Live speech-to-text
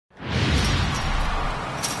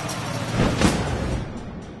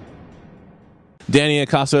Danny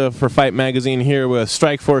Acosta for Fight Magazine here with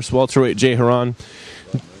Strikeforce welterweight Jay Hieron.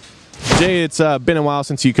 Jay, it's been a while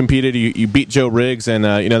since you competed. You beat Joe Riggs, and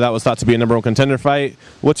that was thought to be a #1 contender fight.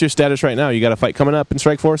 What's your status right now? You got a fight coming up in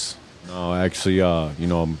Strikeforce? No, actually,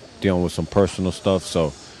 I'm dealing with some personal stuff,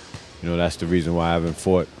 so that's the reason why I haven't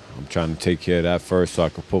fought. I'm trying to take care of that first, so I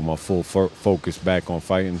can put my full focus back on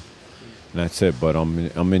fighting, and that's it. But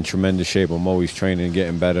I'm in tremendous shape. I'm always training and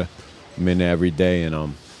getting better. I'm in there every day,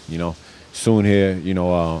 and soon here,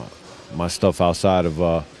 my stuff outside of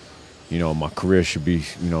my career should be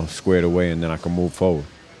squared away, and then I can move forward.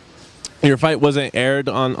 Your fight wasn't aired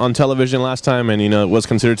on television last time, and it was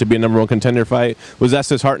considered to be a #1 contender fight. Was that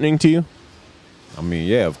disheartening to you? I mean,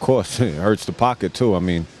 yeah, of course. It hurts the pocket too. I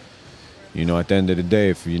mean, at the end of the day,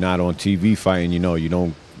 if you're not on TV fighting, you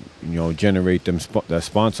don't generate that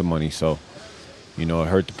sponsor money. So, it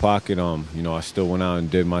hurt the pocket. I still went out and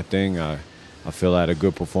did my thing. I feel I had a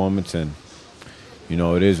good performance, and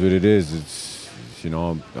it is what it is. It's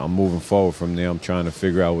I'm moving forward from there. I'm trying to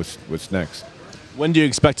figure out what's next. When do you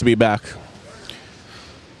expect to be back?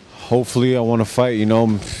 Hopefully, I want to fight.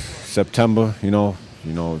 September.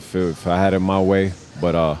 If I had it my way,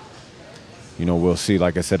 but we'll see.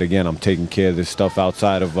 Like I said again, I'm taking care of this stuff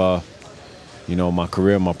outside of my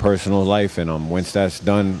career, my personal life, and once that's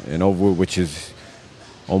done and over, which is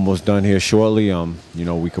almost done here shortly,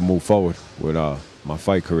 we can move forward with my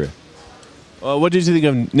fight career. What did you think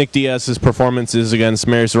of Nick Diaz's performances against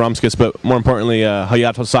Marius Zaromskis, but more importantly,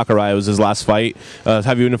 Hayato Sakurai was his last fight?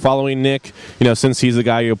 Have you been following Nick, since he's the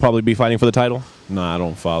guy you'll probably be fighting for the title? No, I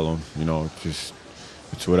don't follow him.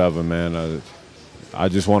 It's whatever, man. I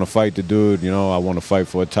just want to fight the dude. I want to fight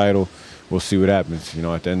for a title. We'll see what happens.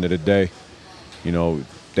 At the end of the day,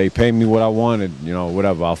 they pay me what I wanted.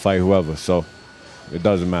 Whatever. I'll fight whoever. So it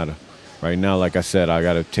doesn't matter. Right now, like I said, I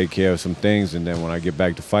got to take care of some things, and then when I get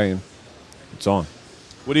back to fighting, it's on.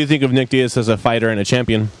 What do you think of Nick Diaz as a fighter and a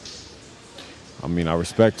champion? I mean, I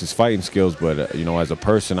respect his fighting skills, but as a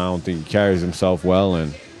person, I don't think he carries himself well,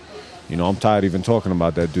 and I'm tired of even talking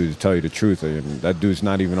about that dude, to tell you the truth. That dude's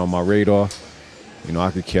not even on my radar.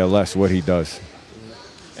 I could care less what he does.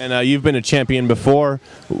 And you've been a champion before.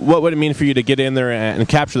 What would it mean for you to get in there and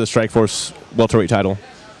capture the Strikeforce welterweight title?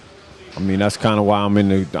 I mean, that's kind of why I'm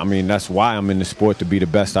that's why I'm in the sport, to be the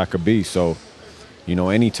best I could be. So,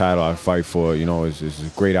 any title I fight for, is a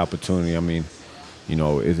great opportunity. I mean,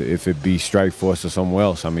 if it be Strikeforce or somewhere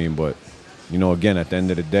else, but, again, at the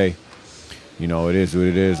end of the day, it is what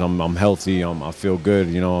it is. I'm healthy. I feel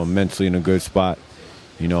good. I'm mentally in a good spot.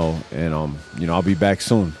 And I'll be back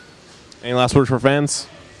soon. Any last words for fans?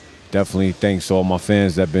 Definitely thanks to all my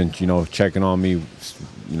fans that have been, checking on me,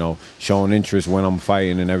 showing interest when I'm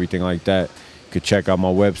fighting and everything like that. You could check out my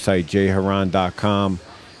website, jhieron.com,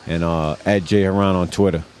 and @jhieron on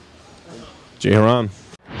Twitter. Jay Hieron.